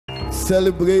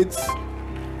celebrate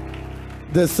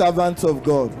the servant of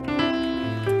God.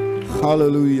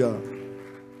 Hallelujah.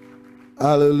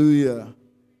 Hallelujah.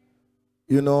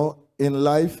 You know, in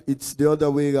life, it's the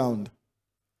other way around.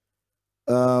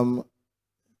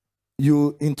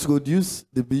 You introduce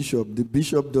the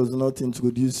bishop does not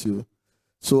introduce you.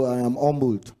 So I am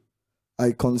humbled.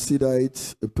 I consider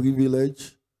it a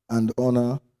privilege and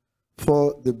honor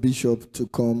for the bishop to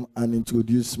come and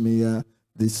introduce me here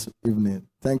this evening.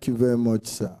 Thank you very much,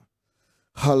 sir.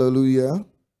 Hallelujah.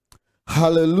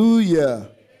 Hallelujah.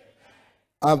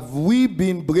 Have we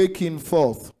been breaking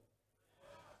forth?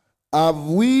 Have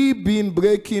we been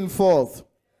breaking forth?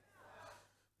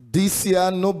 This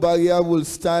year, no barrier will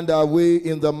stand our way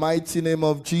in the mighty name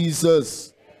of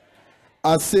Jesus.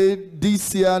 I said,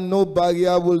 this year, no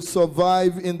barrier will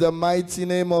survive in the mighty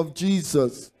name of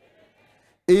Jesus.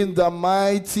 In the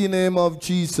mighty name of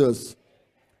Jesus.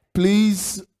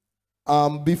 Please,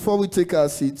 before we take our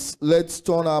seats, let's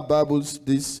turn our Bibles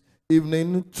this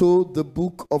evening to the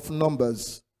book of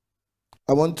Numbers.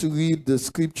 I want to read the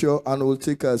scripture and we'll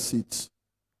take our seats.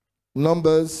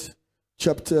 Numbers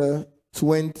chapter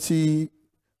 20,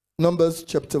 Numbers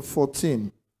chapter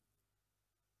 14.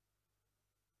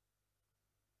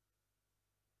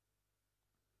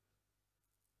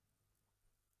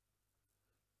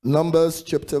 Numbers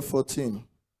chapter 14.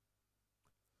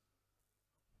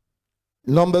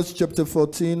 Numbers chapter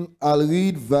 14, I'll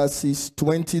read verses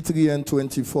 23 and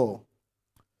 24.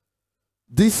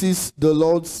 This is the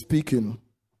Lord speaking.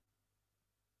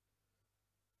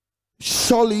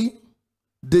 Surely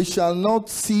they shall not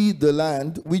see the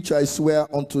land which I swear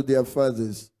unto their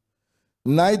fathers,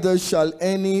 neither shall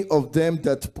any of them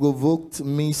that provoked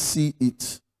me see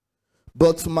it.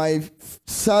 But my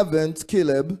servant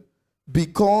Caleb,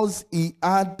 because he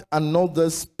had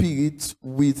another spirit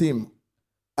with him,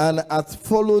 and hath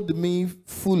followed me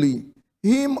fully,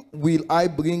 him will I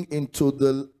bring into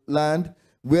the land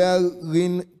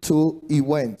wherein to he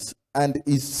went, and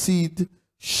his seed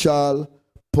shall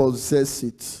possess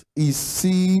it. His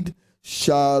seed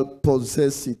shall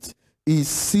possess it. His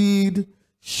seed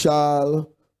shall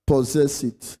possess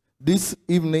it. This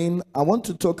evening, I want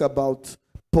to talk about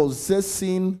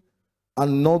possessing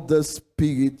another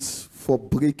spirit for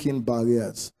breaking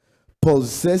barriers.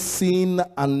 Possessing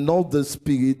another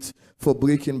spirit for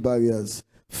breaking barriers.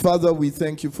 Father, we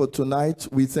thank you for tonight.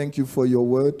 We thank you for your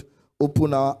word.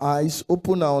 Open our eyes,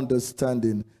 open our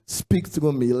understanding. Speak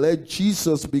through me. Let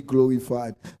Jesus be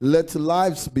glorified. Let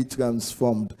lives be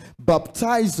transformed.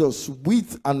 Baptize us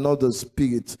with another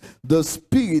spirit, the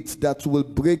spirit that will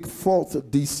break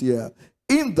forth this year,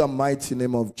 in the mighty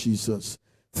name of Jesus.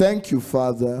 Thank you,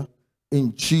 Father.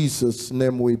 In Jesus'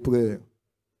 name we pray.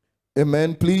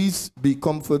 Amen. Please be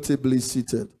comfortably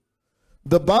seated.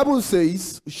 The Bible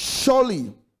says,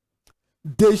 surely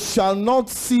they shall not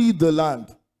see the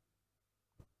land.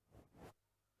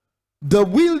 The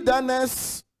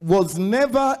wilderness was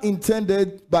never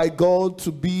intended by God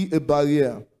to be a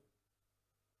barrier.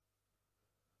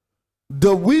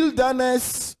 The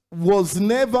wilderness was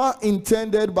never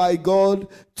intended by God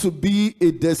to be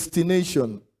a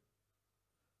destination.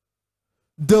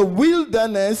 The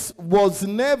wilderness was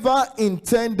never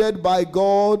intended by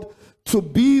God to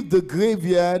be the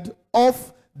graveyard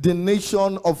of the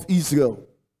nation of Israel.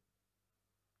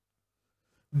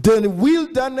 The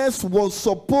wilderness was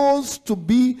supposed to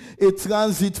be a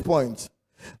transit point.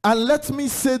 And let me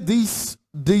say this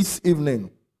evening.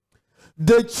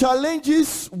 The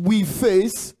challenges we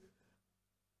face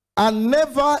are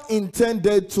never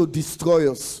intended to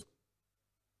destroy us.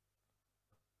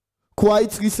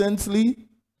 Quite recently,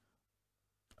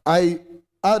 I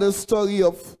had a story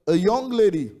of a young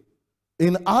lady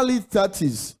in early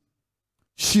 30s.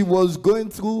 She was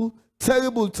going through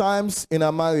terrible times in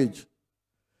her marriage.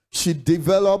 She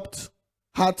developed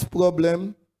heart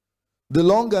problem. The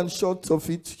long and short of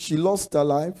it, she lost her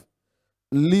life,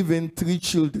 leaving 3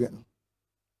 children.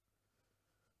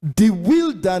 The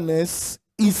wilderness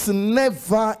is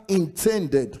never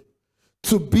intended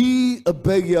to be a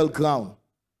burial ground.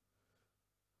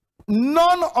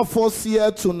 None of us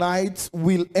here tonight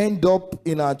will end up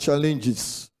in our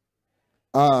challenges.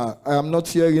 I am not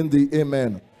hearing the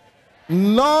amen.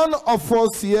 None of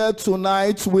us here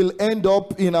tonight will end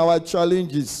up in our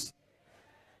challenges.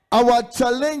 Our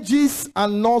challenges are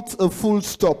not a full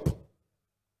stop.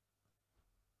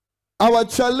 Our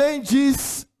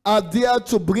challenges are there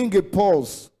to bring a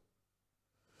pause.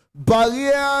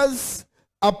 Barriers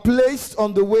are placed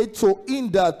on the way to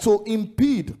hinder, to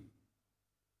impede.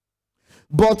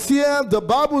 But here the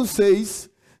Bible says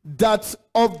that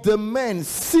of the men,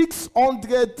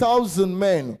 600,000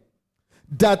 men,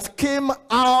 that came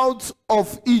out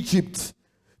of Egypt,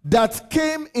 that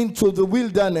came into the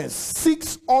wilderness,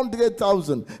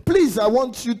 600,000. Please, I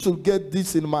want you to get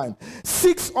this in mind.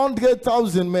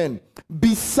 600,000 men,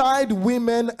 beside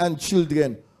women and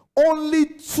children. Only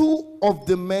 2 of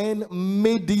the men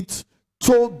made it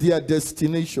to their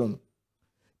destination.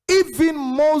 Even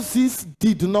Moses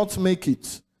did not make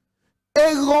it.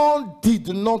 Aaron did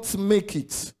not make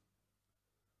it.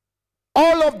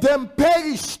 All of them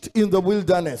perished in the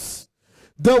wilderness.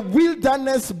 The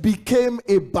wilderness became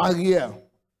a barrier.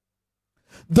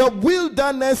 The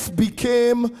wilderness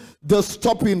became the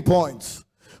stopping point.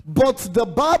 But the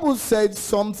Bible said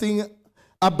something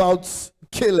about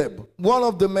Caleb, one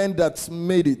of the men that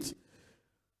made it.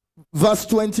 Verse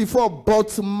 24,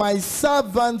 but my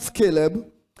servant Caleb,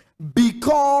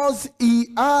 because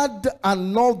he had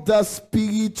another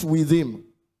spirit with him,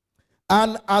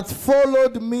 and hath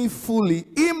followed me fully,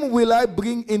 him will I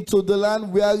bring into the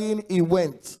land wherein he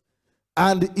went,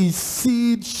 and his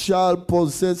seed shall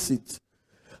possess it.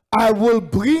 I will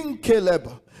bring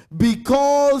Caleb,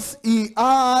 because he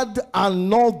had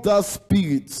another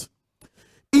spirit.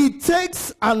 It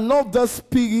takes another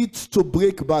spirit to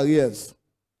break barriers.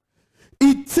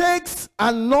 It takes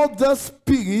another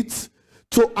spirit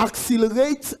to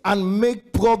accelerate and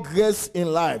make progress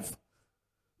in life.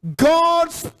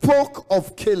 God spoke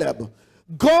of Caleb.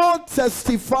 God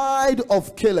testified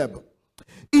of Caleb.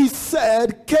 He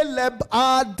said Caleb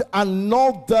had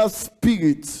another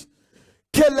spirit.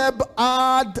 Caleb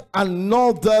had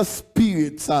another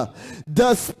spirit.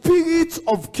 The spirit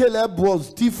of Caleb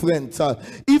was different.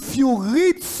 If you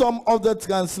read some other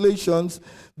translations,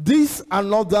 this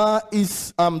another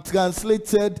is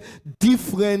translated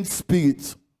different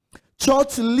spirit.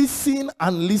 Church, listen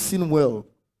and listen well.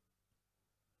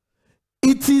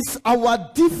 It is our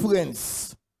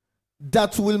difference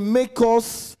that will make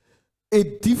us a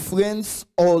difference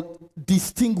or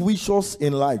distinguish us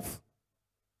in life.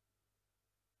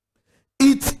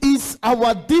 It is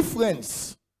our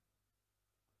difference.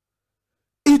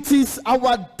 It is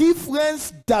our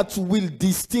difference that will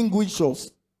distinguish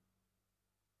us.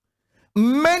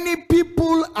 Many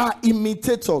people are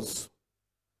imitators,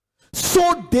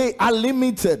 so they are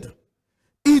limited.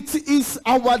 It is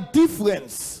our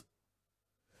difference.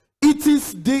 It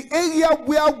is the area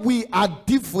where we are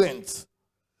different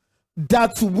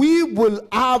that we will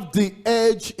have the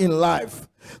edge in life.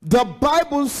 The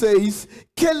Bible says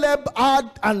Caleb had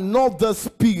another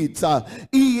spirit.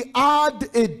 He had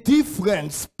a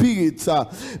different spirit.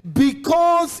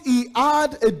 Because he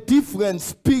had a different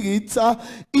spirit,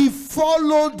 he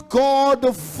followed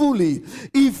God fully.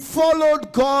 He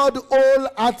followed God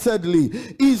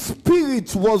wholeheartedly. His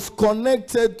spirit was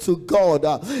connected to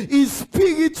God. His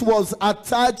spirit was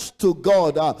attached to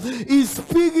God. His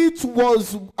spirit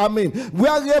was,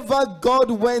 wherever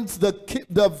God went, the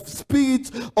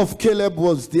spirit of Caleb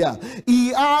was there.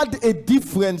 He had a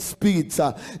different spirit.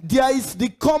 There is the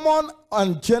common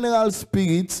and general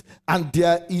spirit, and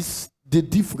there is the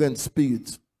different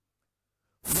spirit.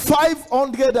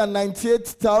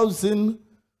 598,000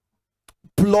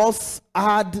 plus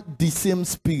had the same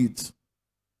spirit.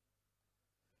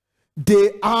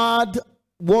 They had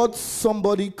what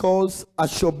somebody calls a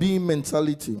Shobi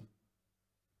mentality.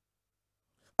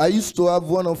 I used to have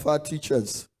one of our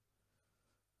teachers.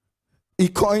 He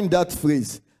coined that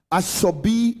phrase, a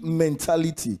Shobi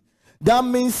mentality. That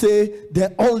means they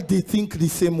think the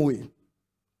same way.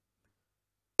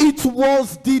 It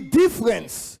was the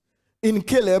difference in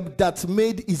Caleb that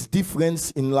made his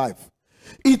difference in life.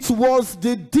 It was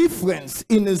the difference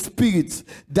in his spirit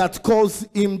that caused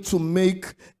him to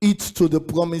make it to the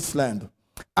promised land.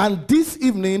 And this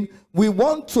evening, we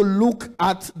want to look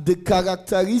at the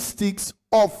characteristics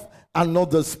of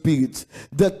another spirit,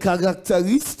 the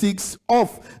characteristics of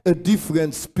a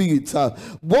different spirit.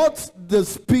 What the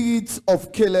spirit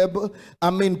of Caleb,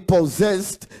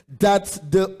 possessed that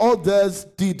the others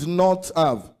did not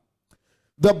have.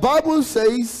 The Bible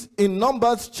says in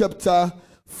Numbers chapter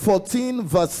 14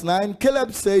 verse 9,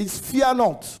 Caleb says, fear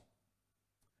not.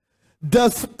 The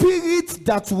spirit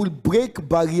that will break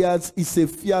barriers is a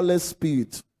fearless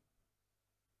spirit.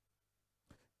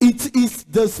 It is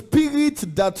the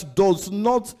spirit that does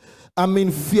not,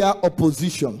 fear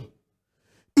opposition.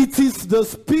 It is the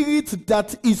spirit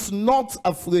that is not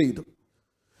afraid.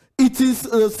 It is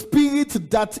a spirit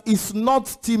that is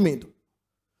not timid.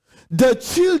 The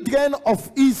children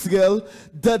of Israel,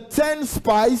 the 10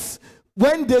 spies,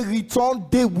 when they returned,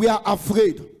 they were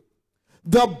afraid.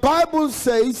 The Bible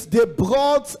says they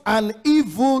brought an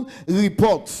evil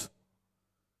report.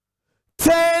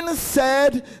 10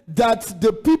 said that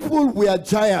the people were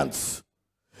giants.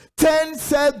 10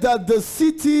 said that the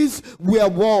cities were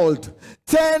walled.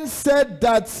 10 said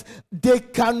that they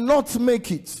cannot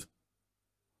make it.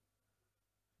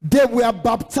 They were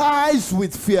baptized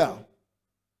with fear.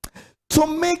 To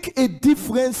make a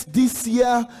difference this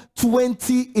year,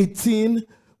 2018,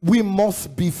 we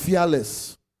must be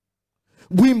fearless.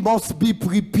 We must be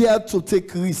prepared to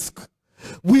take risk.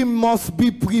 We must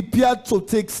be prepared to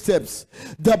take steps.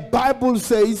 The Bible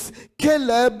says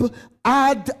Caleb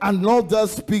had another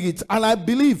spirit, and I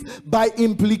believe by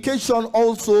implication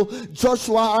also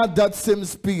Joshua had that same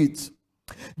spirit.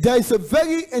 There is a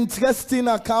very interesting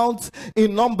account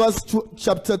in Numbers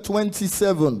chapter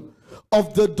 27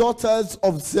 of the daughters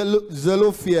of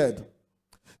Zelophehad.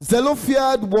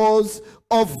 Zelophehad was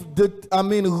of the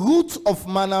root of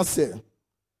Manasseh.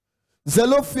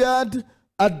 Zelophehad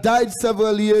had died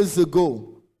several years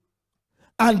ago,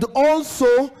 and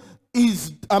also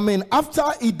after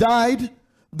he died,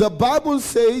 the Bible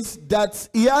says that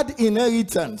he had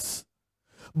inheritance.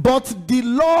 But the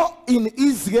law in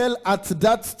Israel at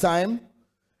that time,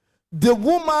 the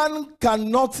woman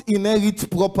cannot inherit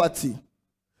property.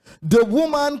 The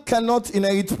woman cannot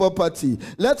inherit property.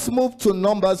 Let's move to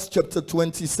Numbers chapter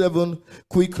 27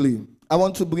 quickly. I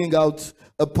want to bring out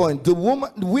a point.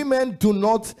 Women do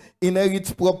not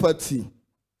inherit property.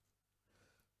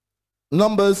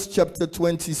 Numbers chapter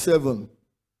 27.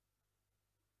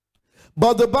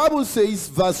 But the Bible says,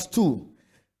 verse 2,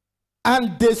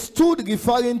 and they stood,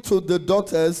 referring to the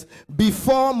daughters,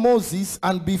 before Moses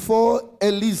and before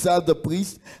Eleazar the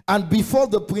priest and before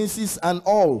the princes and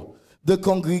all the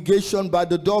congregation by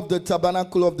the door of the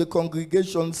tabernacle of the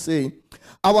congregation, saying,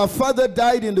 our father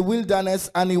died in the wilderness,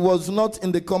 and he was not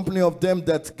in the company of them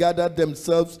that gathered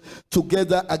themselves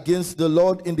together against the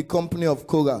Lord in the company of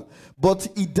Korah. But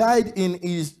he died in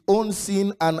his own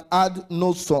sin and had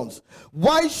no sons.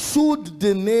 Why should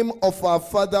the name of our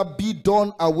father be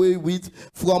done away with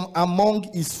from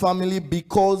among his family,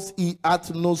 because he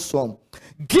had no son?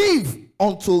 Give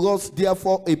unto us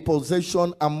therefore a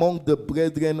possession among the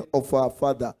brethren of our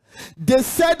father. They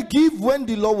said give when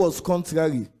the law was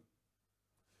contrary.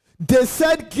 They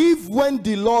said give when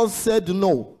the law said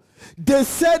no. They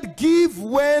said give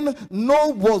when no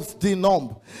was the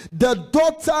norm. The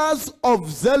daughters of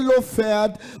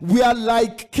Zelophehad were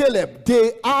like Caleb.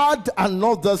 They had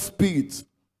another spirit.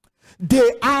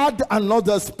 They had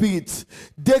another spirit.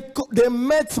 They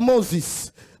met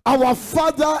Moses. Our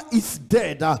father is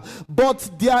dead,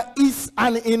 but there is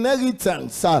an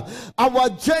inheritance. Our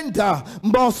gender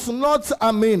must not,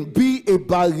 be a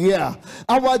barrier.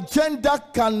 Our gender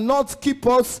cannot keep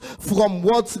us from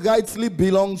what rightly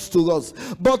belongs to us.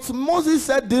 But Moses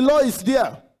said the law is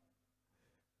there.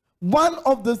 One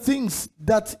of the things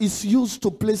that is used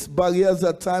to place barriers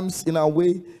at times in our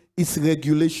way is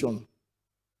regulation.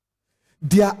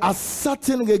 There are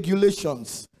certain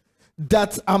regulations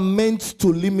that are meant to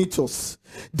limit us.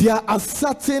 There are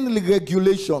certain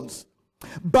regulations.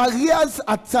 Barriers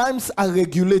at times are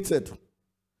regulated.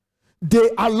 They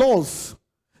are laws.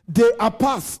 They are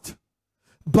passed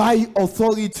by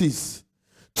authorities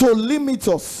to limit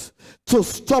us, to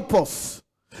stop us.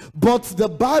 But the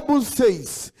Bible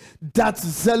says that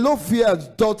Zelophehad's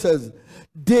daughters,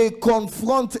 they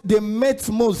met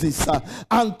Moses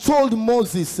and told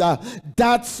Moses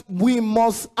that we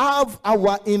must have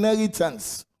our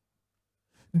inheritance.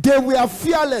 They were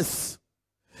fearless.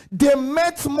 They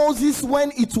met Moses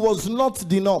when it was not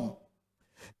the norm.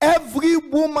 Every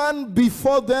woman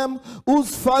before them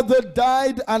whose father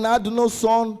died and had no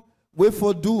son, wait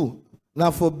for do,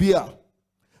 na for beer.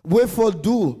 Wait for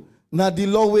do, na the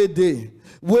law way day.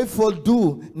 Wait for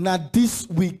do, na this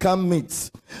we can meet.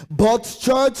 But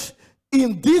church,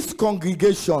 in this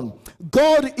congregation,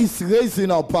 God is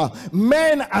raising up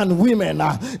men and women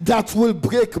that will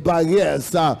break barriers.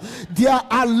 There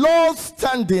are laws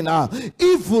standing,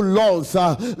 evil laws,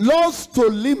 laws to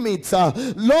limit,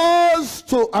 laws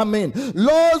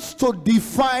to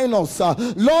define us,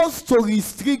 laws to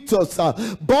restrict us.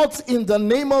 But in the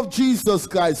name of Jesus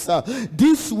Christ,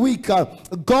 this week,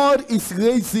 God is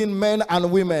raising men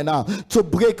and women to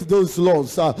break those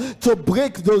laws, to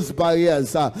break those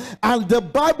barriers. And the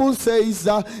Bible says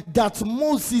that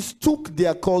Moses took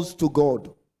their cause to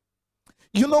God.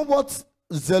 You know what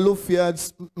Zelophehad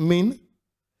mean?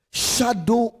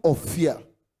 Shadow of fear.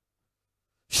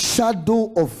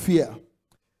 Shadow of fear.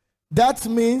 That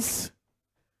means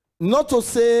not to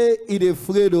say it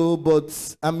afraid,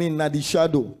 but not the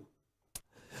shadow.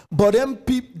 But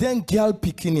then girl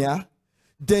picking here,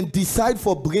 then decide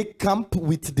for break camp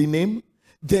with the name,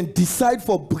 then decide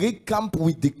for break camp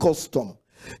with the custom.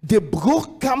 They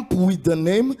broke camp with the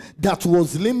name that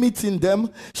was limiting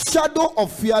them. Shadow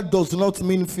of fear does not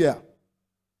mean fear.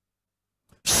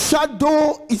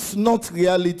 Shadow is not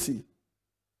reality.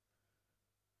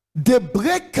 They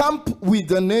break camp with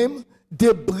the name,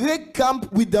 they break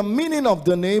camp with the meaning of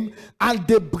the name, and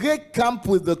they break camp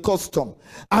with the custom.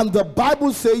 And the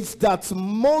Bible says that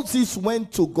Moses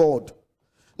went to God.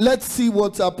 Let's see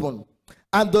what happened.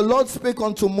 And the Lord spake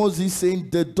unto Moses, saying,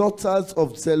 the daughters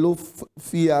of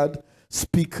Zelophehad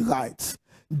speak right.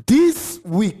 This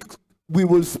week we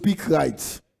will speak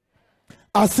right.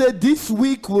 I said, this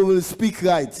week we will speak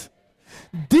right.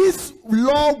 This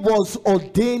law was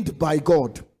ordained by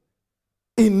God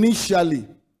initially.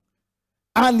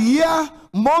 And here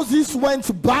Moses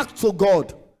went back to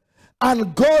God.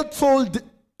 And God told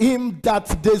him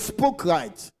that they spoke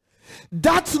right.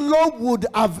 That law would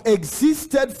have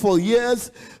existed for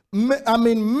years. I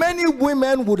mean, many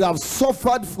women would have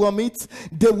suffered from it.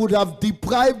 They would have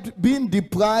been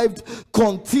deprived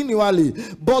continually.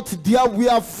 But there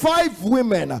were 5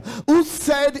 women who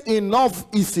said enough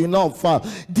is enough.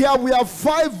 There were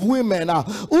 5 women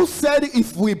who said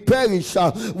if we perish,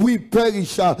 we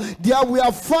perish. There were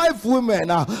 5 women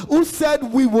who said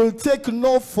we will take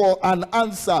no for an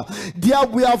answer. There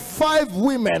were 5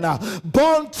 women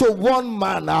born to one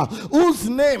man whose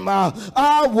name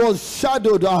was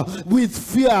shadowed with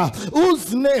fear,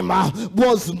 whose name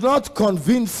was not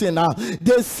convincing.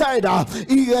 They said,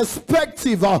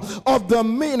 irrespective of the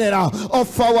meaning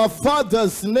of our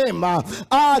father's name,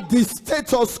 the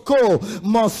status quo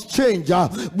must change.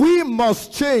 We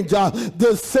must change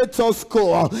the status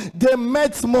quo. They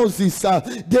met Moses,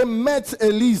 they met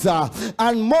Eliza,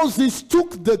 and Moses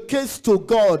took the case to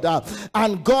God,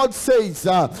 and God says,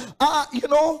 you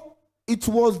know, it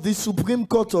was the Supreme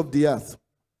Court of the earth.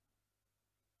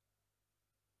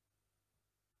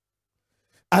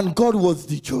 And God was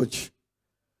the judge.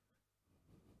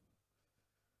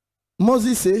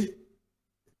 Moses say,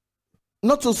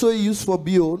 not to say use for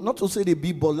BO, not to say the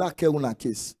be bolake una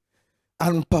case.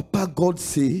 And Papa God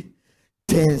say,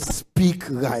 then speak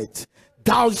right.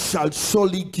 Thou shalt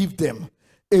surely give them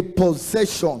a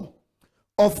possession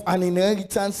of an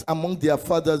inheritance among their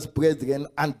father's brethren,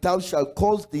 and thou shalt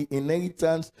cause the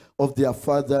inheritance of their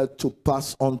father to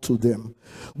pass on to them.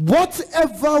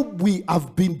 Whatever we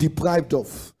have been deprived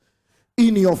of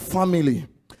in your family,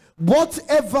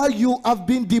 whatever you have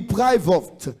been deprived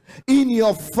of in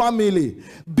your family,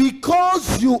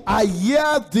 because you are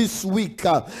here this week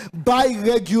by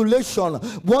regulation,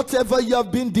 whatever you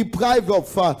have been deprived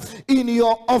of in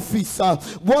your office,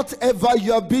 whatever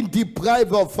you have been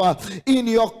deprived of in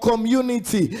your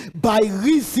community by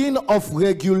reason of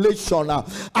regulation,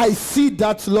 I see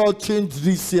that law change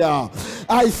this year.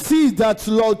 I see that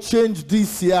law change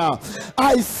this year.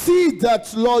 I see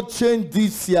that law change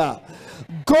this year.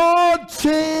 God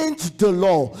changed the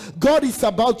law. God is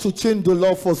about to change the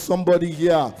law for somebody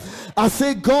here. I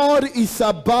say God is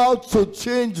about to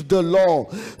change the law.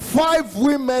 5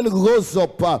 women rose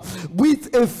up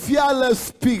with a fearless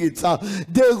spirit.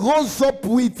 They rose up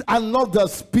with another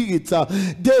spirit.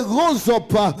 They rose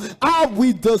up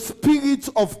with the spirit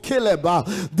of Caleb,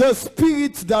 the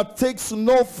spirit that takes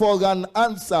no for an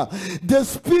answer, the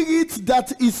spirit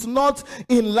that is not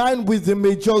in line with the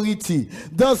majority,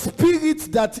 the spirit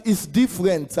that is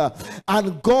different.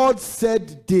 And God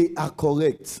said they are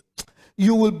correct.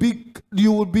 You will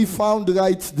be found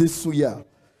right this year.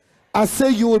 I say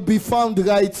you will be found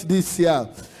right this year.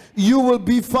 You will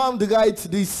be found right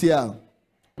this year.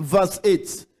 Verse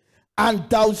 8. And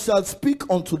thou shalt speak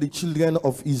unto the children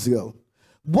of Israel.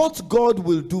 What God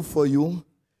will do for you,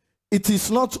 it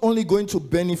is not only going to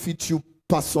benefit you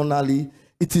personally,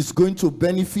 it is going to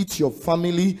benefit your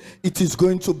family. It is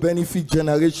going to benefit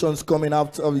generations coming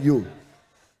after you.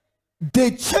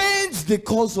 They changed the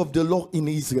course of the law in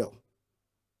Israel.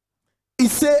 He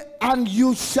said, and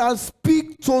you shall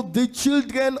speak to the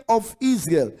children of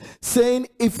Israel, saying,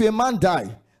 if a man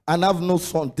die and have no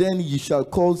son, then ye shall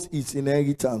cause his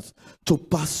inheritance to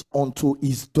pass on to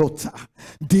his daughter.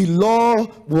 The law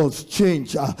was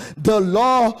changed. The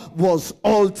law was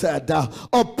altered.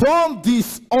 Upon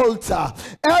this altar,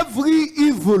 every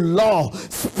evil law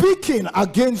speaking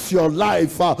against your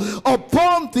life,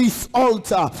 upon this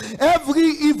altar, every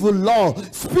evil law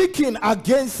speaking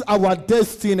against our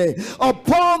destiny,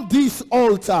 upon this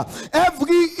altar,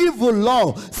 every evil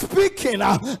law speaking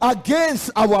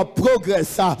against our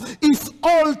progress is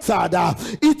altered.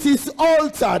 It is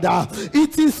altered.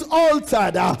 It is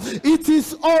altered. It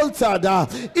is altered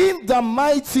in the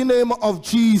mighty name of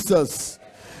Jesus.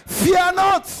 Fear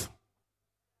not.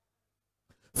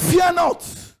 Fear not.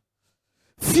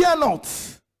 Fear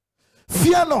not.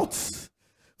 Fear not.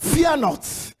 Fear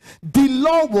not. The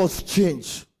law was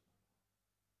changed.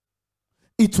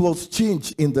 It was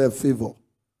changed in their favor.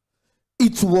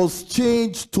 It was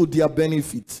changed to their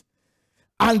benefit.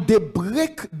 And they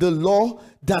break the law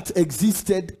that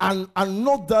existed, and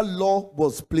another law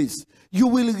was placed. You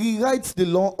will rewrite the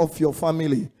law of your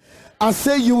family. I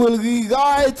say you will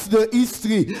rewrite the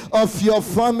history of your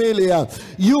family.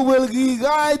 You will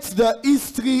rewrite the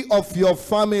history of your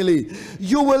family.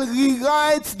 You will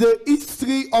rewrite the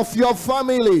history of your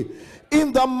family.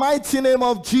 In the mighty name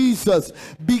of Jesus,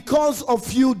 because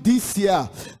of you this year,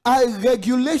 a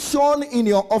regulation in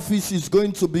your office is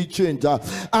going to be changed.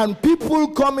 And people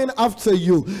coming after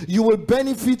you, you will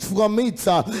benefit from it.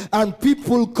 And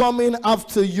people coming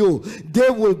after you, they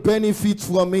will benefit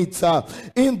from it.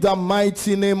 In the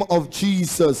mighty name of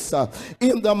Jesus.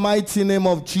 In the mighty name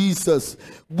of Jesus.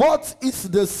 What is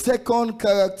the second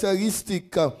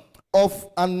characteristic of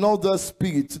another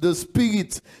spirit? The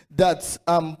spirit that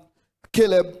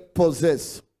Caleb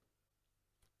possessed.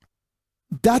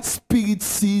 That spirit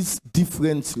sees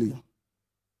differently.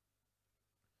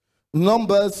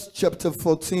 Numbers chapter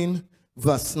 14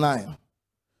 verse 9.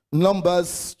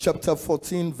 Numbers chapter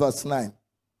 14 verse 9.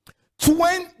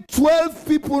 12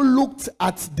 people looked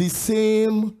at the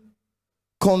same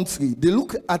country. They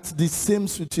looked at the same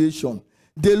situation.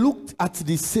 They looked at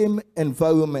the same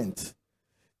environment.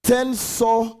 10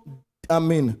 saw,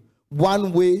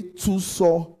 one way, 2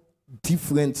 saw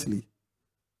differently.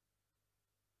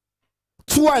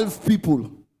 12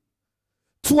 people.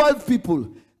 12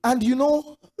 people. And you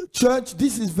know, church,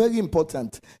 this is very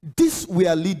important. These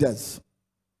were leaders.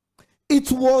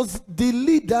 It was the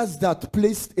leaders that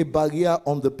placed a barrier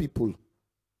on the people.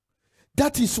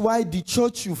 That is why the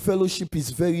church you fellowship is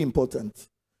very important.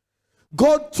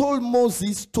 God told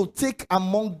Moses to take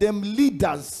among them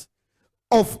leaders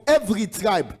of every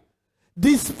tribe.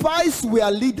 The spies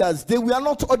were leaders. They were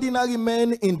not ordinary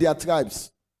men in their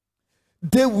tribes.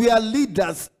 They were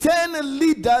leaders. 10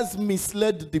 leaders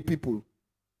misled the people.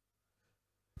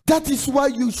 That is why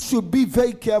you should be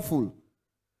very careful.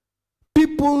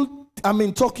 People,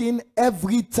 talking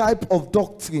every type of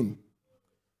doctrine,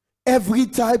 every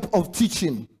type of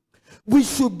teaching. We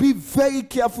should be very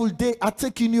careful. They are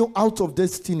taking you out of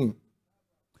destiny.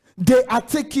 They are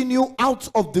taking you out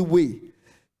of the way.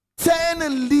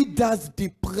 10 leaders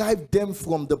deprived them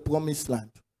from the promised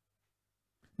land.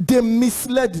 They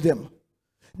misled them.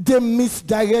 They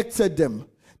misdirected them.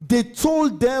 They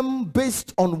told them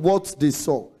based on what they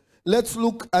saw. Let's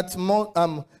look at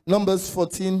Numbers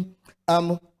 14,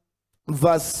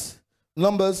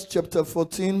 Numbers chapter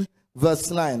 14,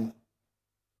 verse 9.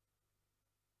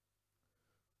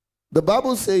 The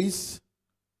Bible says,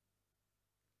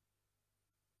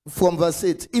 from verse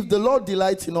 8, if the Lord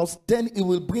delights in us, then he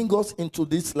will bring us into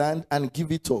this land and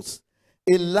give it us,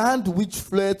 a land which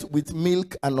floweth with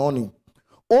milk and honey.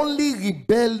 Only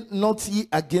rebel not ye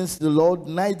against the Lord,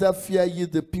 neither fear ye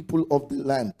the people of the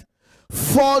land.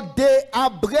 For they are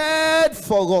bread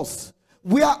for us.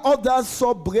 Where others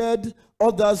saw bread,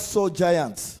 others saw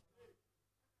giants.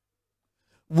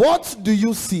 What do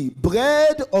you see,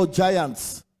 bread or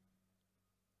giants?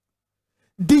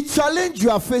 The challenge you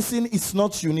are facing is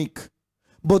not unique,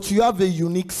 but you have a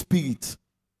unique spirit.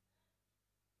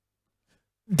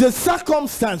 The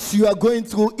circumstance you are going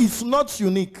through is not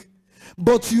unique,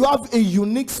 but you have a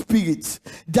unique spirit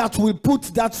that will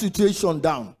put that situation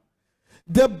down.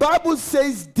 The Bible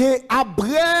says they are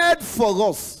bread for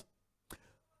us.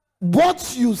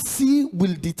 What you see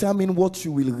will determine what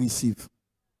you will receive.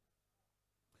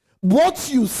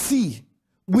 What you see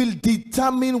will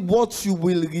determine what you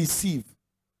will receive.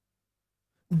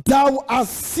 Thou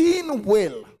hast seen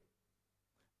well,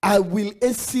 I will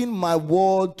hasten my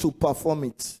word to perform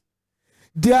it.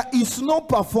 There is no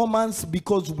performance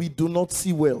because we do not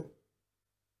see well.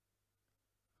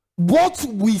 What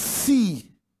we see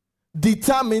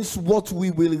determines what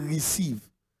we will receive.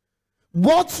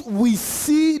 What we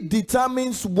see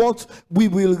determines what we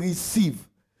will receive.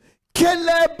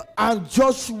 Caleb and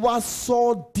Joshua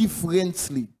saw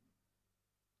differently.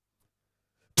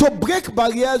 To break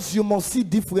barriers, you must see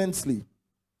differently.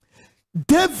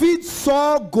 David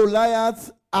saw Goliath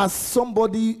as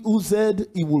somebody who said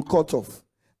he will cut off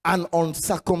an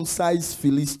uncircumcised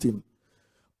Philistine.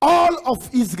 All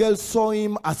of Israel saw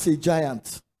him as a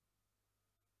giant.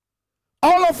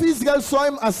 All of Israel saw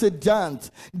him as a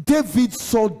giant. David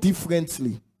saw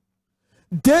differently.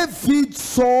 David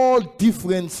saw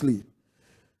differently.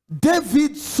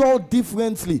 David saw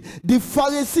differently. The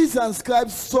Pharisees and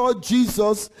scribes saw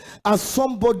Jesus as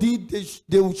somebody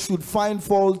they should find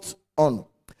fault on.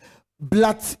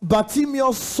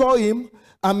 Bartimaeus saw him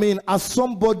as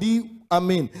somebody,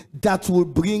 that will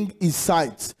bring his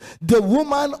sight. The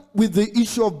woman with the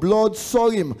issue of blood saw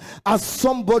him as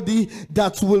somebody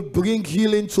that will bring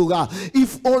healing to her.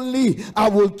 If only I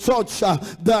will touch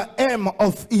the hem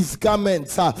of his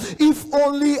garments. If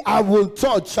only I will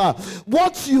touch.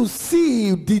 What you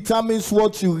see determines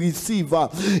what you receive.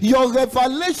 Your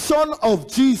revelation of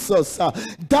Jesus,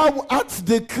 thou art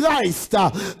the Christ,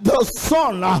 the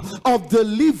Son of the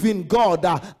living God.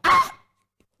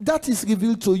 That is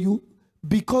revealed to you.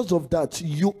 Because of that,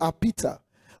 you are Peter.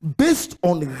 Based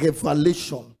on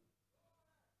revelation,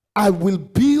 I will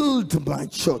build my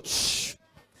church,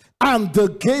 and the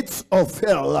gates of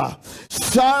hell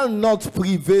shall not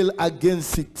prevail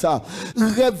against it.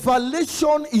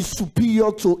 Revelation is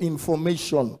superior to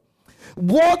information.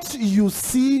 What you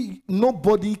see,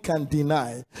 nobody can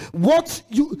deny. What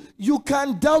you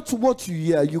can doubt what you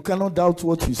hear, you cannot doubt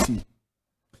what you see.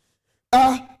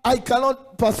 I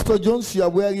cannot, Pastor Jones, you are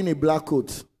wearing a black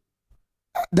coat.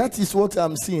 That is what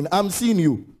I'm seeing. I'm seeing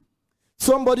you.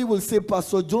 Somebody will say,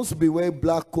 Pastor Jones, be wearing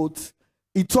black coat.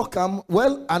 It talk,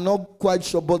 well, I'm not quite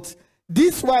sure, but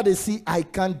this is what they see, I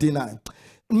can't deny.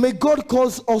 May God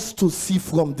cause us to see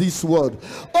from this word.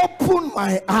 Open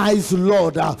my eyes,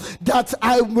 Lord, that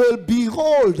I will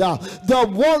behold the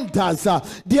wonders.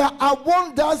 There are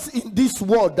wonders in this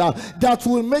world that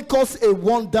will make us a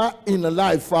wonder in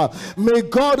life. May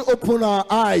God open our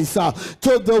eyes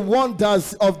to the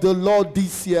wonders of the Lord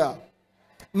this year.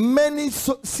 Many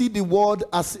see the word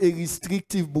as a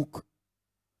restrictive book.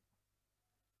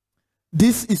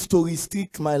 This is to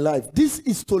restrict my life. This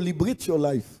is to liberate your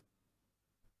life.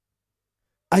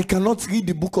 I cannot read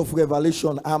the book of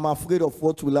Revelation. I'm afraid of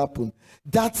what will happen.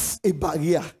 That's a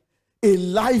barrier, a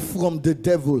lie from the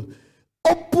devil.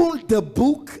 Open the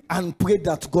book and pray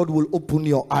that God will open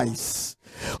your eyes.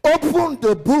 Open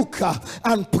the book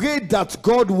and pray that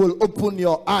God will open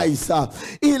your eyes.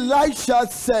 Elisha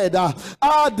said,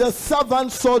 the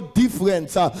servants saw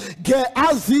different.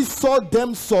 Gehazi saw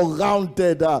them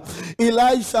surrounded.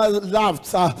 Elisha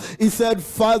laughed. He said,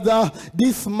 Father,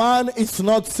 this man is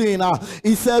not seeing.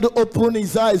 He said, open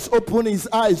his eyes, open his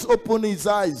eyes, open his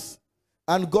eyes.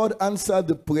 And God answered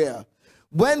the prayer.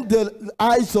 When the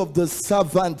eyes of the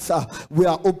servants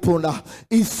were open,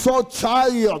 he saw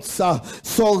chariots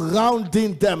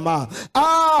surrounding them.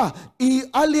 He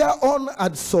earlier on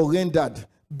had surrendered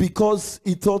because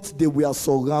he thought they were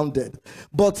surrounded.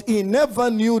 But he never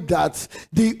knew that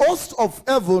the host of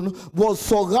heaven was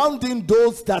surrounding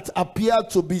those that appeared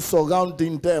to be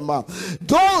surrounding them.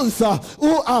 Those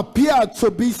who appear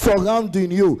to be surrounding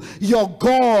you, your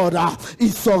God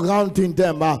is surrounding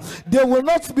them. They will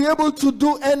not be able to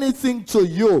do anything to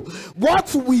you.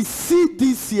 What we see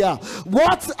this year,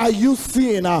 what are you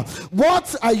seeing?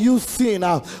 What are you seeing?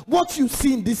 What you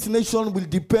see in this nation will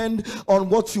depend on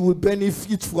what you will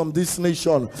benefit from this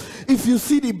nation. If you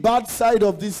see the bad side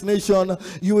of this nation,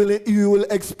 you will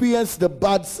experience the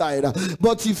bad side.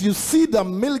 But if you see the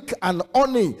milk and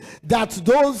honey that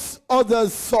those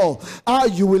others saw,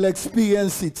 you will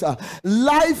experience it.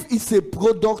 Life is a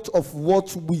product of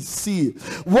what we see.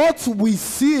 What we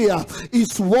see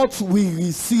is what we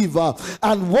receive.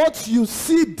 And what you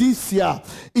see this year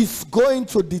is going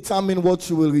to determine what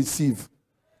you will receive.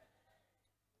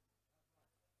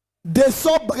 They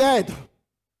saw bread.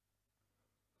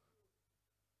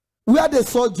 Where they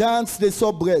saw giants, they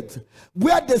saw bread.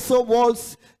 Where they saw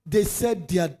walls, they said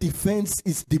their defense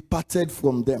is departed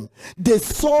from them. They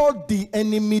saw the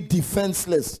enemy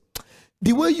defenseless.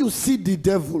 The way you see the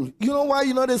devil, you know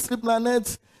why they sleep na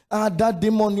net? That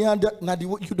demon here,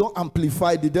 you don't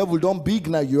amplify the devil, don't big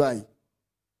na you eye.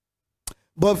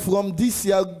 But from this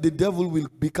year, the devil will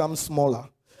become smaller.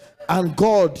 And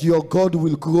God, your God,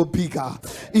 will grow bigger.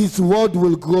 His word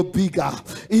will grow bigger.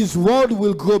 His word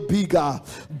will grow bigger.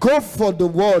 Go for the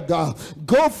word.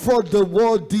 Go for the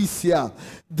word this year.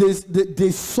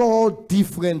 They saw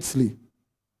differently.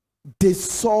 They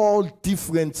saw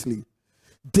differently.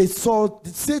 They saw,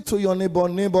 say to your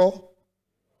neighbor,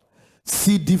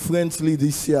 see differently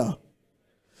this year.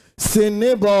 Say,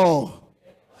 neighbor,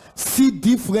 see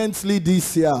differently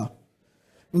this year.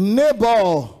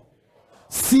 Neighbor,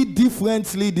 see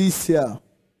differently this year.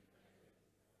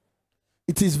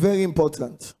 It is very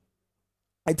important.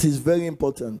 It is very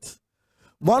important.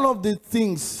 One of the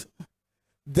things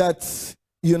that,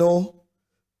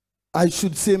 I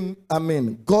should say,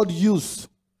 God used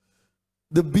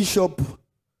the bishop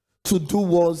to do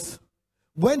was,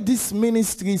 when this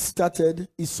ministry started,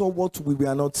 he saw what we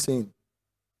were not seeing.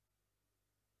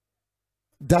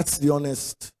 That's the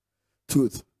honest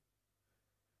truth.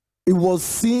 It was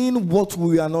seeing what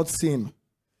we are not seeing.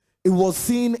 It was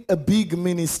seeing a big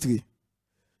ministry.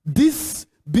 This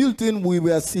building we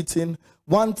were sitting,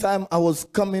 one time I was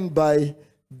coming by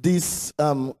this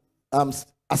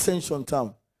Ascension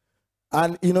Town.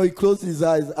 And, you know, he closed his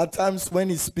eyes. At times when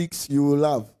he speaks, you will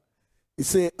laugh. He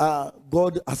say,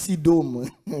 God, I see dome.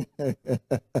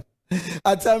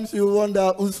 At times you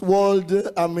wonder whose world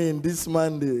I'm in this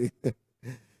Monday.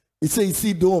 He say, you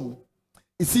see dome.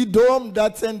 You see dome,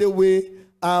 that's in the way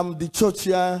the church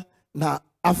here, now,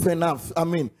 half enough. I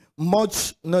mean,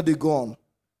 much not they gone.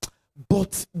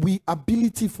 But we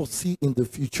ability for see in the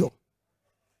future.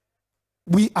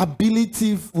 We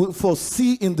ability for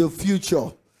see in the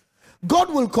future.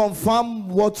 God will confirm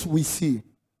what we see.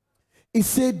 He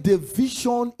said the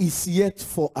vision is yet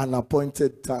for an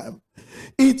appointed time.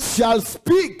 It shall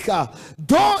speak,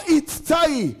 though it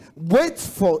tarry, wait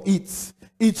for it.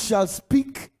 It shall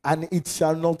speak and it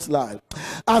shall not lie.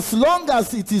 As long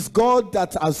as it is God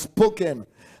that has spoken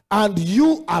and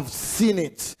you have seen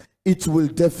it, it will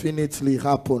definitely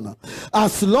happen.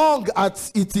 As long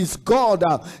as it is God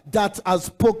that has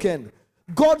spoken,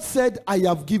 God said, I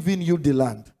have given you the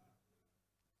land.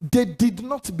 They did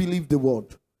not believe the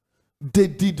word. They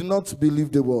did not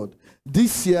believe the word.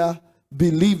 This year,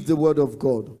 believe the word of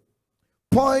God.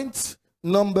 Point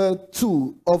number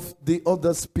 2 of the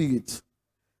other spirit.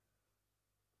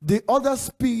 The other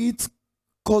spirit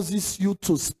causes you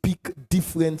to speak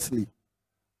differently.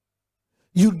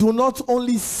 You do not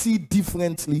only see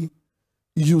differently,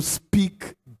 you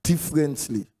speak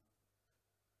differently.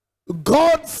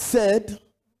 God said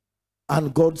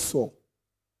and God saw.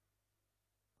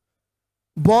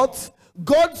 But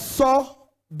God saw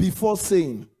before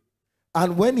saying,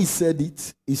 and when he said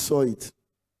it, he saw it.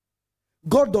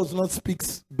 God does not speak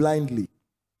blindly.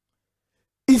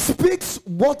 He speaks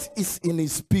what is in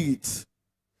his spirit.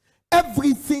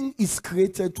 Everything is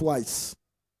created twice.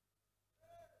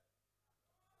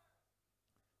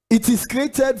 It is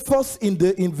created first in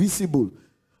the invisible.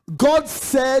 God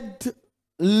said,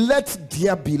 let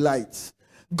there be light.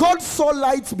 God saw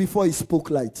light before he spoke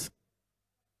light.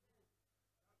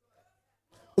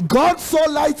 God saw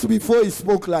light before he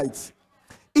spoke light.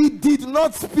 He did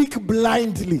not speak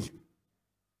blindly.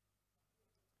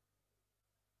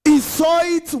 He saw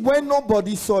it when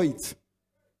nobody saw it.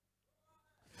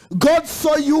 God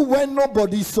saw you when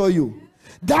nobody saw you.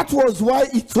 That was why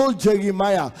he told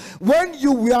Jeremiah, when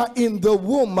you were in the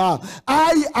womb,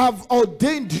 I have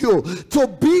ordained you to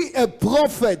be a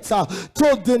prophet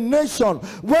to the nation.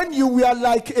 When you were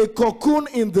like a cocoon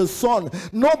in the sun,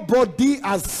 nobody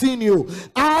has seen you.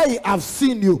 I have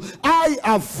seen you. I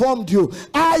have formed you.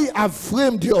 I have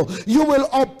framed you. You will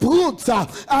uproot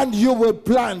and you will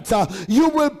plant. You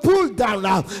will pull down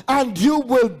and you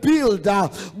will build.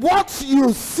 What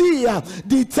you see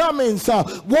determines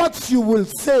what you will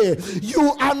say.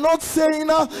 You are not saying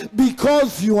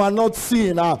because you are not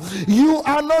seeing. You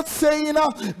are not saying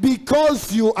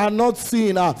because you are not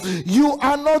seeing. You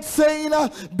are not saying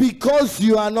because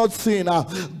you are not seeing.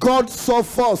 God saw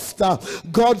first,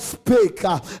 God spake,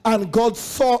 and God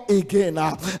saw again,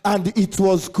 and it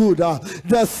was good.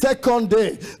 The second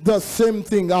day, the same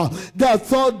thing. The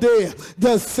third day,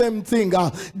 the same thing.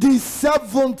 The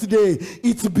seventh day,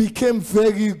 it became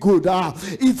very good.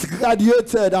 It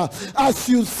graduated. As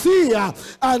you see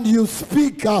and you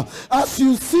speak, as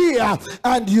you see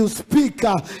and you speak,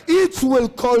 it will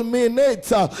culminate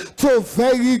to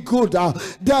very good.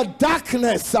 The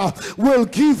darkness will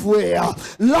give way.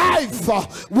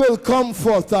 Life will come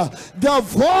forth. The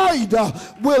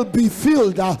void will be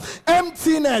filled.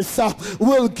 Emptiness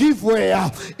will give way.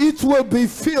 It will be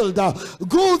filled.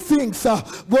 Good things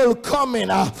will come in.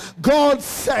 God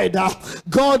said,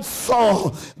 God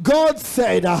saw. God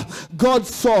said, God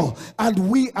saw. And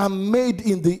we are made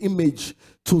in the image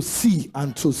to see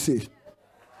and to say.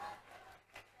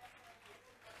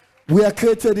 We are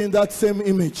created in that same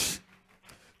image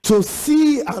to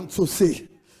see and to say.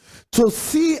 To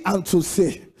see and to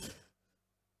say.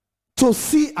 To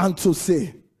see and to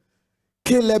say.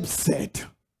 Caleb said,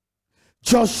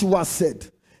 Joshua said,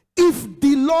 if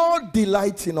the Lord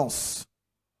delight in us.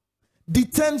 The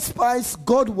 10 spies,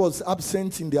 God was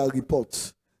absent in their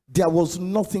reports. There was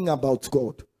nothing about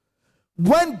God.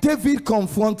 When David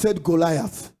confronted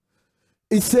Goliath,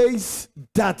 it says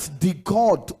that the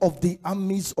God of the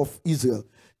armies of Israel.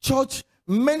 Church,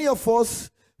 many of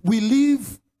us, we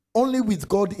live only with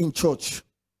God in church.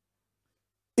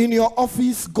 In your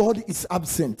office, God is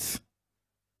absent.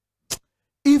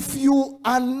 If you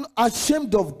are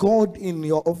ashamed of God in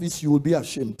your office, you will be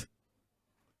ashamed.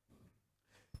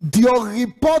 Your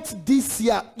report this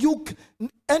year,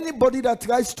 anybody that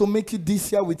tries to make it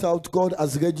this year without God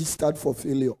has registered for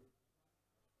failure.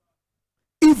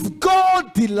 If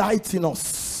God delights in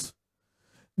us,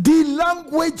 the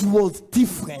language was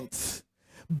different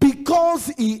because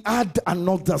he had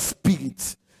another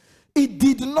spirit. He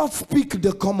did not speak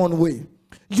the common way.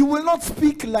 You will not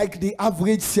speak like the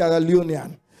average Sierra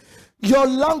Leonean. Your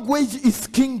language is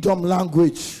kingdom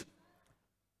language.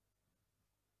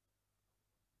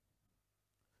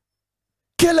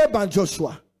 Caleb and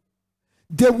Joshua,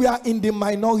 they were in the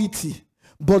minority,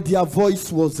 but their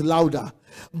voice was louder.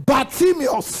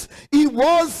 Bartimaeus, he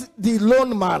was the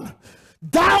lone man.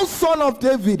 Thou son of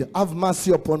David, have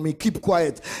mercy upon me. Keep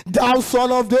quiet. Thou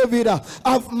son of David,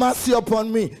 have mercy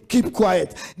upon me. Keep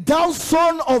quiet. Thou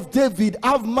son of David,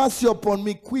 have mercy upon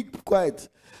me. Keep quiet.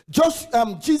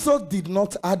 Jesus did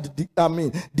not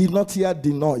did not hear the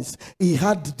noise. He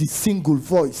had the single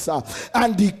voice,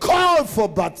 and he called for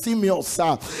Bartimaeus.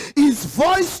 His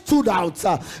voice stood out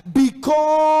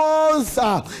because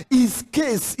his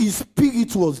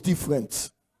spirit was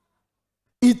different.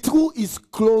 He threw his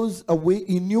clothes away.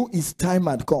 He knew his time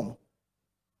had come.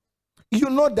 You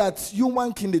know that you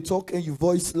one can talk and your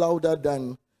voice louder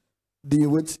than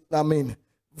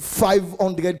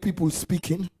 500 people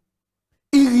speaking.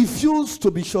 He refused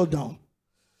to be shut down.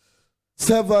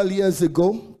 Several years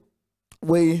ago,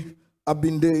 I've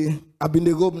been the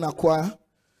Rob na choir,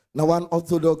 na one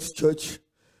Orthodox church,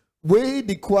 where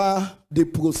the choir the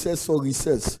process or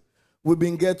recess. We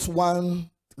been get one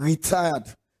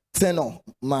retired tenor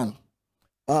man,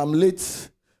 late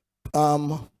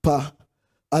Pa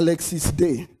Alexis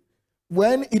Day.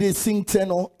 When it is sing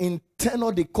tenor, in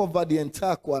tenor they cover the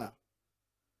entire choir.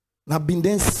 Now been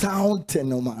then sound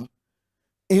tenor man.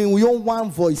 In your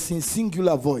one voice, in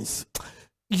singular voice.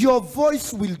 Your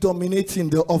voice will dominate in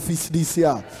the office this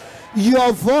year.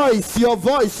 Your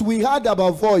voice, we heard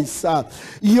about voice.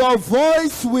 Your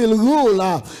voice will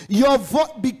rule.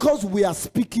 Because we are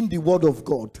speaking the word of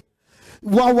God.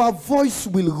 Our voice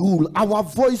will rule. Our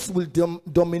voice will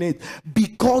dominate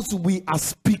because we are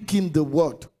speaking the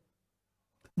word.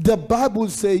 The Bible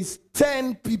says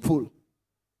 10 people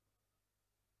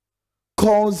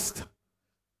caused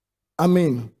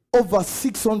over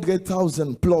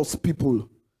 600,000 plus people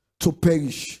to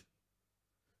perish.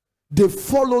 They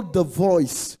followed the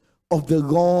voice of the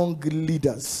wrong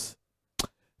leaders.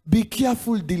 Be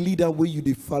careful the leader where you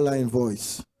the following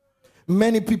voice.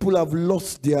 Many people have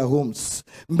lost their homes.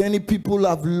 Many people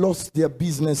have lost their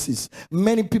businesses.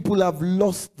 Many people have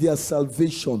lost their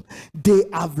salvation. They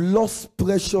have lost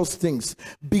precious things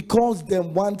because they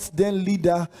want then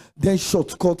leader, then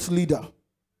shortcut leader.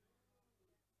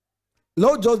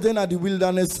 Lord just then at the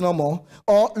wilderness no more,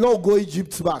 or Lord go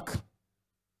Egypt back.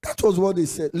 That was what they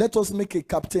said. Let us make a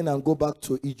captain and go back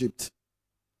to Egypt.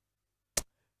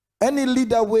 Any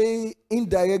leader way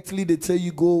indirectly they tell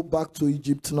you go back to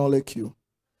Egypt, not like you.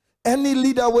 Any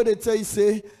leader where they tell you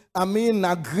say,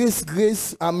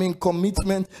 grace,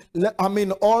 commitment,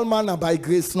 all manner by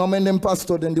grace. No man them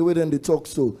pastor then the way then they talk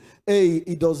so. Hey,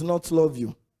 he does not love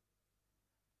you.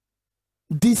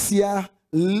 This year,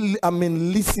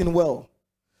 listen well.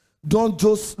 Don't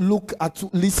just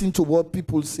listen to what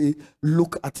people say.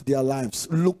 Look at their lives.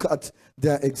 Look at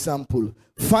their example.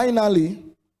 Finally,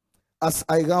 as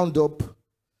I round up,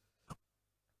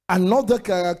 another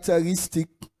characteristic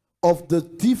of the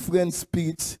different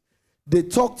spirits, they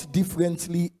talked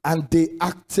differently and they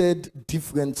acted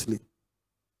differently.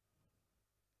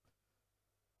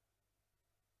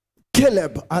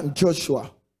 Caleb and Joshua,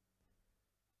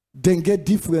 they get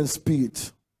different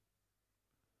spirits.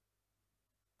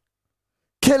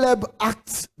 Caleb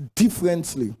acts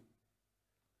differently.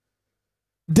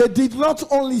 They did not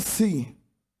only see,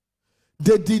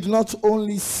 they did not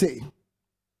only say.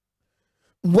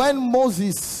 When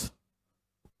Moses,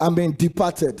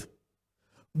 departed,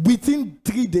 within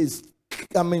 3 days,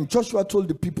 Joshua told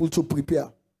the people to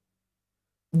prepare.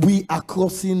 We are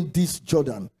crossing this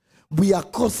Jordan. We are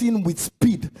crossing with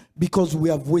speed because we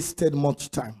have wasted much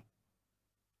time.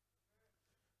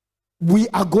 We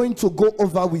are going to go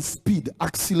over with speed,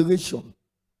 acceleration.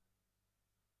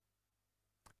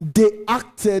 They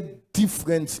acted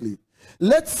differently.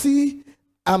 Let's see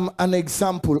an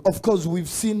example. Of course, we've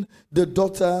seen the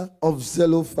daughter of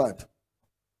Zelophehad.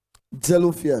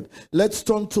 Let's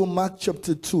turn to Mark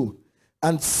chapter 2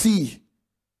 and see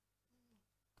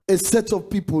a set of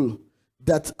people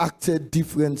that acted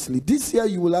differently. This year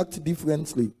you will act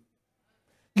differently.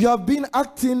 You have been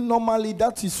acting normally.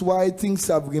 That is why things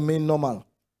have remained normal.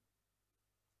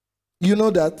 You know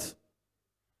that?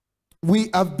 We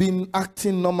have been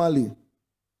acting normally.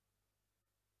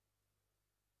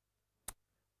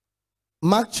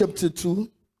 Mark chapter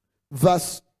 2,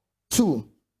 verse 2.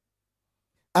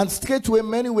 And straightway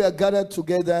many were gathered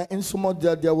together, insomuch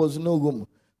that there was no room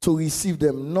to receive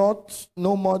them, no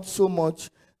much so much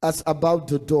as about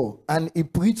the door. And he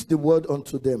preached the word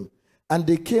unto them. And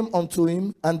they came unto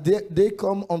him, and they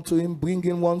come unto him,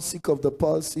 bringing one sick of the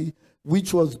palsy,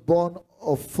 which was born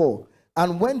of 4.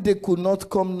 And when they could not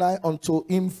come nigh unto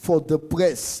him for the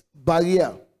press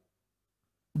barrier,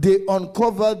 they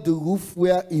uncovered the roof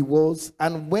where he was,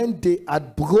 and when they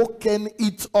had broken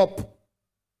it up,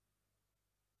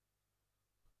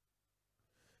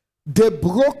 they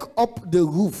broke up the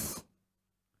roof.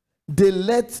 They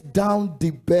let down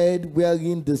the bed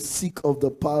wherein the sick of the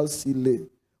palsy lay.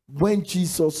 When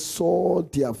Jesus saw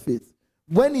their faith,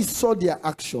 when he saw their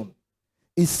action,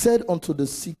 he said unto the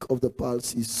sick of the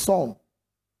palsy, Son,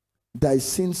 thy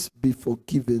sins be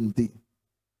forgiven thee.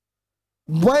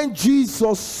 When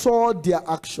Jesus saw their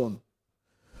action,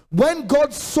 when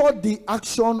God saw the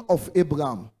action of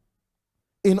Abraham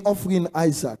in offering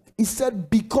Isaac, he said,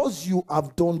 because you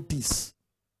have done this,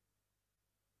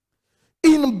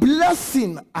 in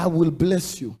blessing I will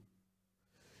bless you.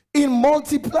 In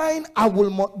multiplying, I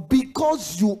will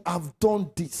because you have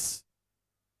done this.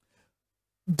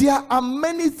 There are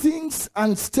many things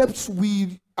and steps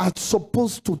we are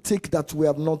supposed to take that we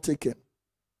have not taken.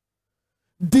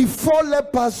 The 4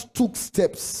 lepers took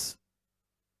steps.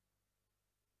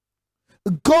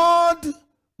 God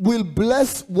will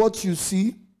bless what you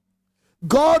see.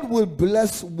 God will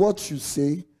bless what you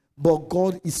say, but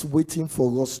God is waiting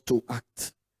for us to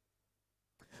act.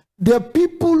 The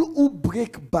people who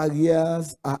break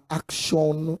barriers are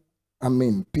action,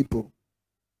 people.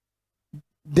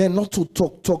 They're not to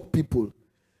talk people.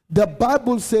 The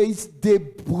Bible says they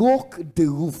broke the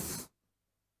roof.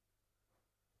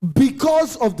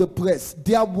 Because of the press,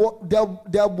 there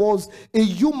was a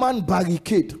human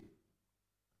barricade.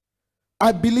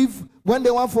 I believe when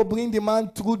they want to bring the man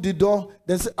through the door,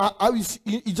 they say,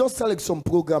 you just select some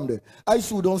program there. I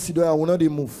still don't see there, I will not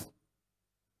move.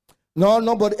 No,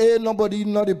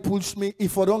 nobody push me.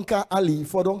 If I don't call Ali,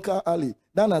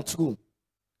 that's not true.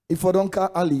 If I don't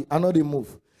call Ali, I know they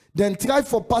move. Then try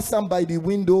for pass them by the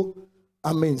window.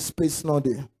 Space not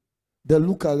there. They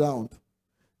look around.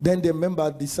 Then they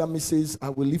remember the psalmist says, I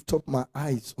will lift up my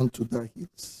eyes unto the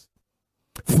hills.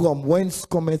 From whence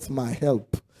cometh my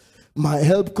help? My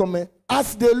help cometh.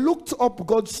 As they looked up,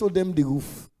 God showed them the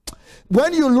roof.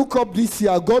 When you look up this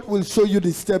year, God will show you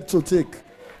the step to take.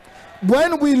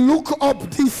 When we look up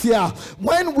this year,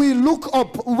 when we look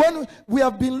up, when we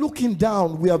have been looking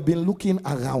down, we have been looking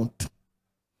around.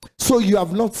 So you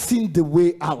have not seen the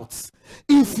way out.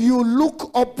 If you look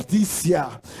up this year,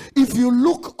 if you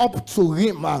look up to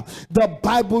him, the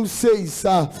Bible says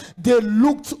they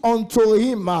looked unto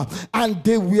him and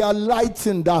they were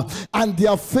lightened and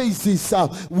their faces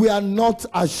were not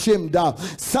ashamed.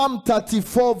 Psalm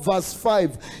 34 verse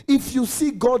 5. If you see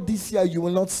God this year, you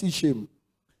will not see shame.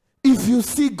 If you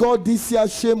see God this year,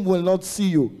 shame will not see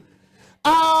you.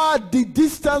 The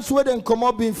distance where they come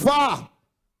up being far.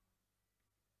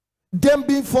 Them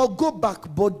being for go back,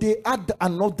 but they had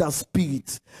another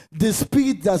spirit. The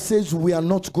spirit that says we are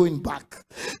not going back.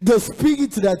 The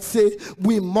spirit that says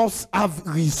we must have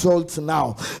results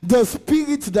now. The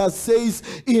spirit that says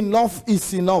enough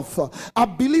is enough. I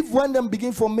believe when them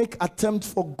begin to make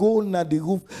attempts for going at the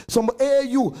roof, some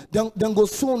then go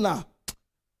sooner.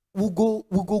 We'll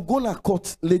go na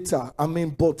court later.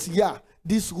 But yeah,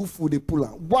 this roof will they pull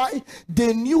out. Why?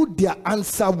 They knew their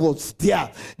answer was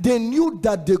there. They knew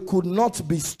that they could not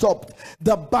be stopped.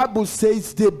 The Bible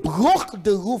says they broke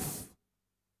the roof.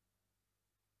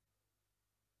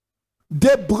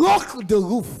 They broke the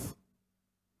roof.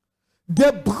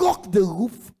 They broke the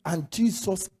roof, and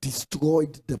Jesus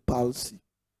destroyed the palsy.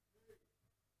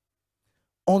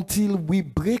 Until we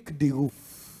break the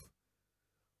roof.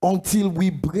 Until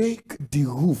we break the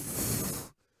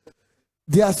roof,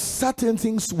 there are certain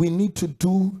things we need to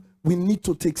do. We need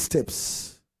to take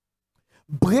steps.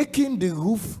 Breaking the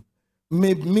roof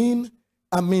may mean,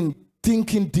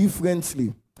 thinking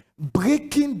differently.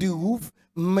 Breaking the roof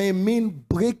may mean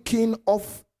breaking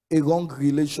off a wrong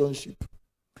relationship.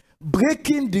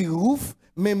 Breaking the roof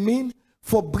may mean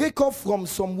for break off from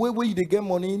somewhere where you get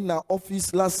money in our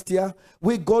office last year,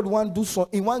 where God want to do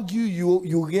something. He want to give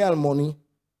you real money.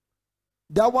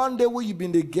 That one day where you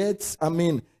been the get,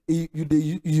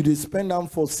 you spend them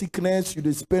for sickness,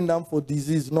 you spend them for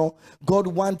disease. No, God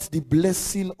wants the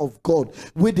blessing of God.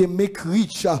 Where they make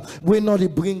rich, where not they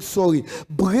bring sorry.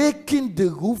 Breaking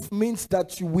the roof means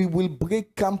that we will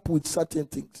break camp with certain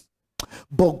things.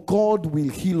 but God will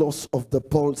heal us of the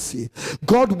palsy.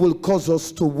 God will cause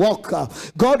us to walk.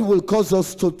 God will cause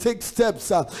us to take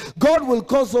steps. God will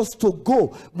cause us to go.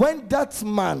 When that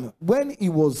man, when he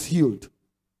was healed,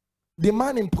 the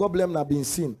man in problem had been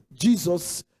seen.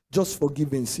 Jesus just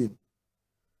forgive him sin.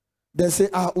 They say,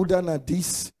 udana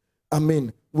this,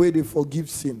 where they forgive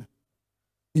sin.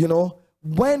 You know,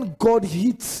 when God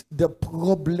hits the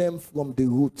problem from the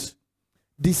root,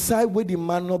 decide where the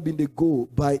man not been the go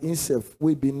by himself,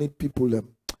 where be need people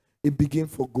it begin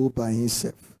for go by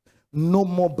himself. No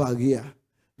more barrier,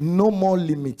 no more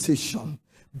limitation,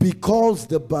 because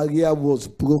the barrier was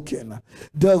broken,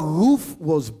 the roof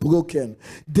was broken.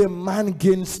 The man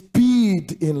gained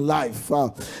speed in life.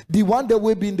 The one that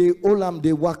we been the olam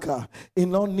the waka, he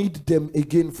not need them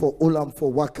again for olam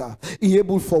for waka. He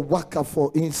able for waka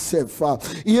for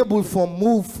himself. He able for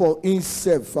move for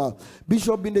himself.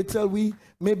 Bishop been they tell we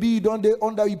maybe you don't they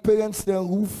under your parents then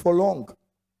roof for long.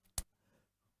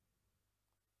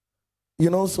 You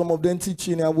know, some of them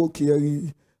teaching I work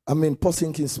here.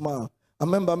 Person can smile. I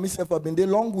remember myself, I've been there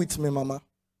long with me, mama.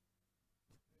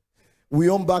 We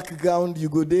on background, you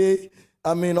go there.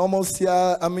 Almost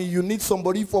here. You need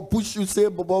somebody for push you, say,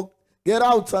 Bobo, get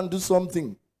out and do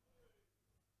something.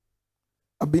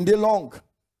 I've been there long.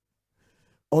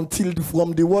 Until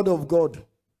from the word of God,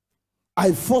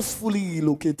 I forcefully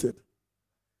relocated.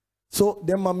 So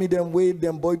them mommy, them wait,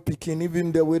 them boy picking,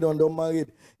 even the way don't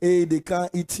married. Hey, they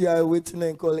can't eat here, waiting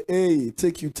and call, hey,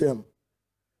 take you them.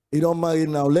 He don't marry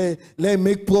now. Let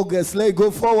make progress. Let go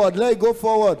forward. Let go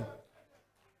forward.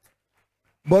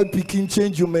 Boy picking,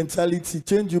 change your mentality.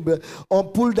 Change your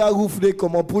on pull that roof, they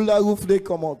come. On pull that roof, they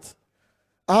come out.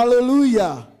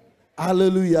 Hallelujah.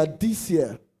 Hallelujah. This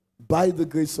year, by the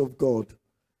grace of God,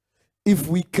 if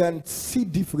we can see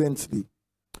differently,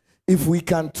 if we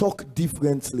can talk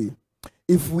differently,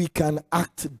 if we can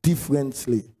act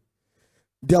differently,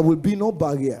 there will be no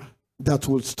barrier that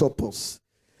will stop us.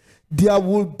 There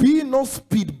will be no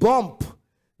speed bump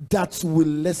that will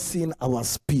lessen our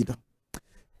speed.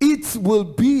 It will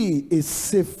be a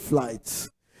safe flight.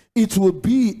 It will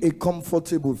be a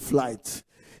comfortable flight.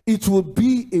 It will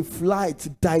be a flight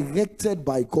directed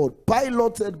by God,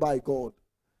 piloted by God,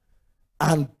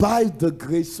 and by the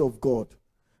grace of God.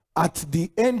 At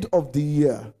the end of the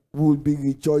year, we will be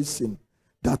rejoicing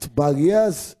that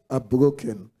barriers are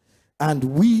broken and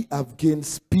we have gained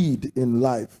speed in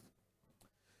life.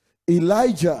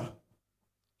 Elijah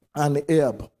and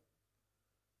Ahab.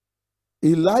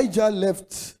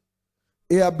 Ahab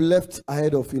left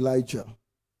ahead of Elijah.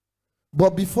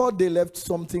 But before they left,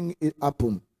 something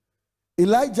happened.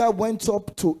 Elijah went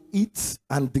up to eat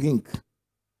and drink.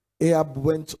 Ahab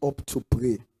went up to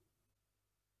pray.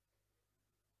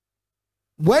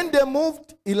 When they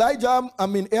moved,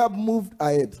 Ahab moved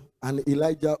ahead and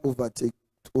Elijah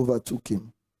overtook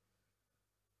him.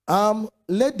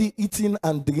 Let the eating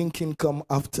and drinking come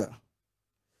after.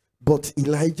 But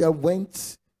Elijah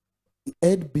went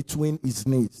head between his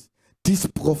knees. This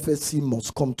prophecy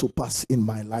must come to pass in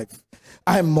my life.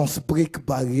 I must break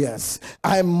barriers.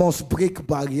 I must break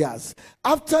barriers.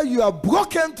 After you are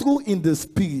broken through in the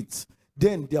spirit,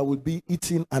 then there will be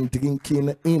eating and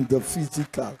drinking in the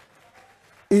physical.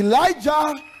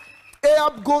 Elijah,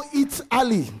 Ahab go eat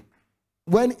early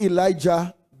when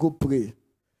Elijah go pray.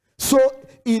 So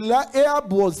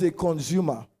Ahab was a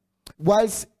consumer,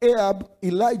 whilst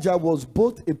Elijah was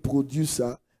both a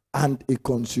producer and a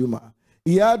consumer.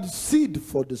 He had seed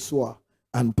for the sower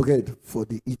and bread for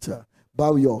the eater.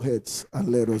 Bow your heads and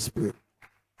let us pray.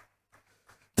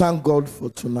 Thank God for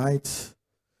tonight.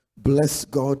 Bless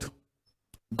God.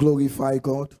 Glorify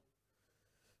God.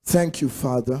 Thank you,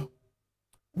 Father.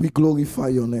 We glorify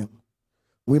your name.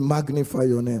 We magnify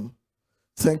your name.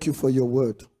 Thank you for your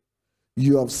word.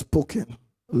 You have spoken.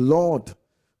 Lord,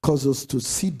 cause us to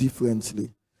see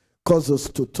differently. Cause us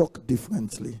to talk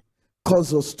differently.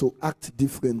 Cause us to act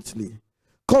differently.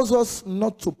 Cause us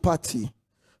not to party,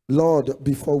 Lord,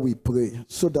 before we pray,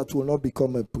 so that we'll not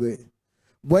become a prey.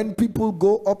 When people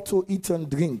go up to eat and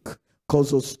drink,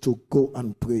 cause us to go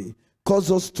and pray.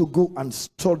 Cause us to go and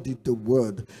study the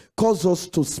word. Cause us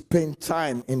to spend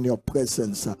time in your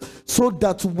presence, so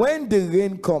that when the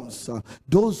rain comes,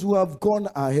 those who have gone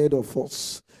ahead of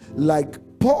us, like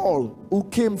Paul, who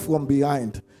came from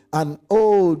behind, and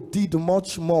did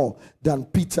much more than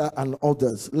Peter and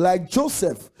others. Like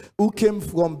Joseph, who came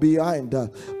from behind. And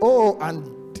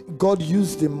God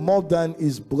used him more than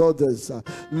his brothers.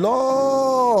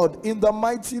 Lord, in the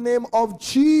mighty name of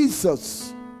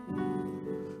Jesus,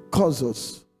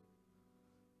 cause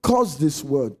this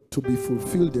word to be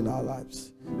fulfilled in our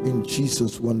lives. In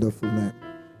Jesus' wonderful name.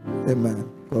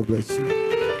 Amen. God bless you.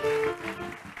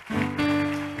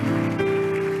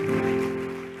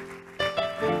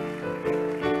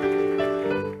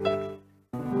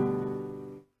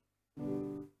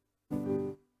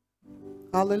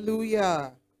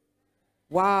 Hallelujah.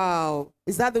 Wow.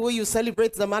 Is that the way you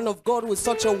celebrate the man of God, with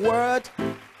such a word?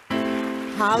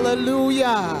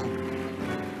 Hallelujah.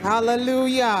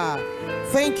 Hallelujah.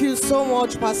 Thank you so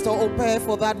much, Pastor Opeyemi,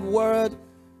 for that word.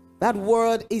 That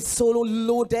word is so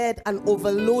loaded and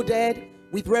overloaded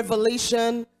with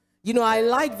revelation. You know, I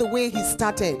like the way he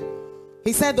started.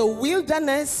 He said the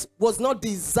wilderness was not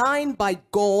designed by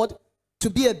God to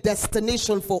be a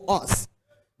destination for us,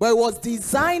 but it was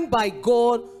designed by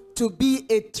God to be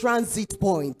a transit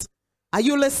point. Are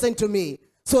you listening to me?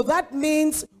 So that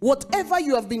means whatever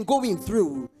you have been going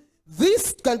through,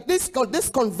 this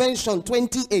convention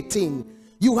 2018,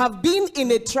 you have been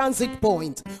in a transit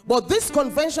point, but this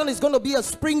convention is going to be a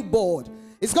springboard.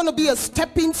 It's going to be a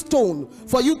stepping stone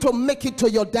for you to make it to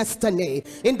your destiny.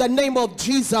 In the name of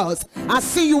Jesus, I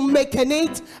see you making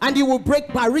it, and you will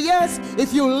break barriers.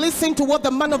 If you listen to what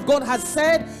the man of God has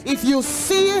said, if you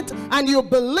see it and you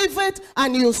believe it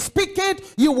and you speak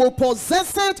it, you will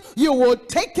possess it, you will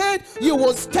take it, you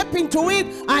will step into it,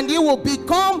 and you will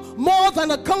become more than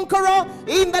a conqueror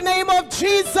in the name of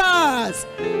Jesus.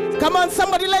 Come on,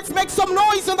 somebody, let's make some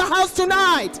noise in the house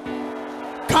tonight.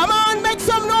 Come on, make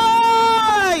some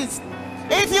noise.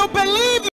 If you believe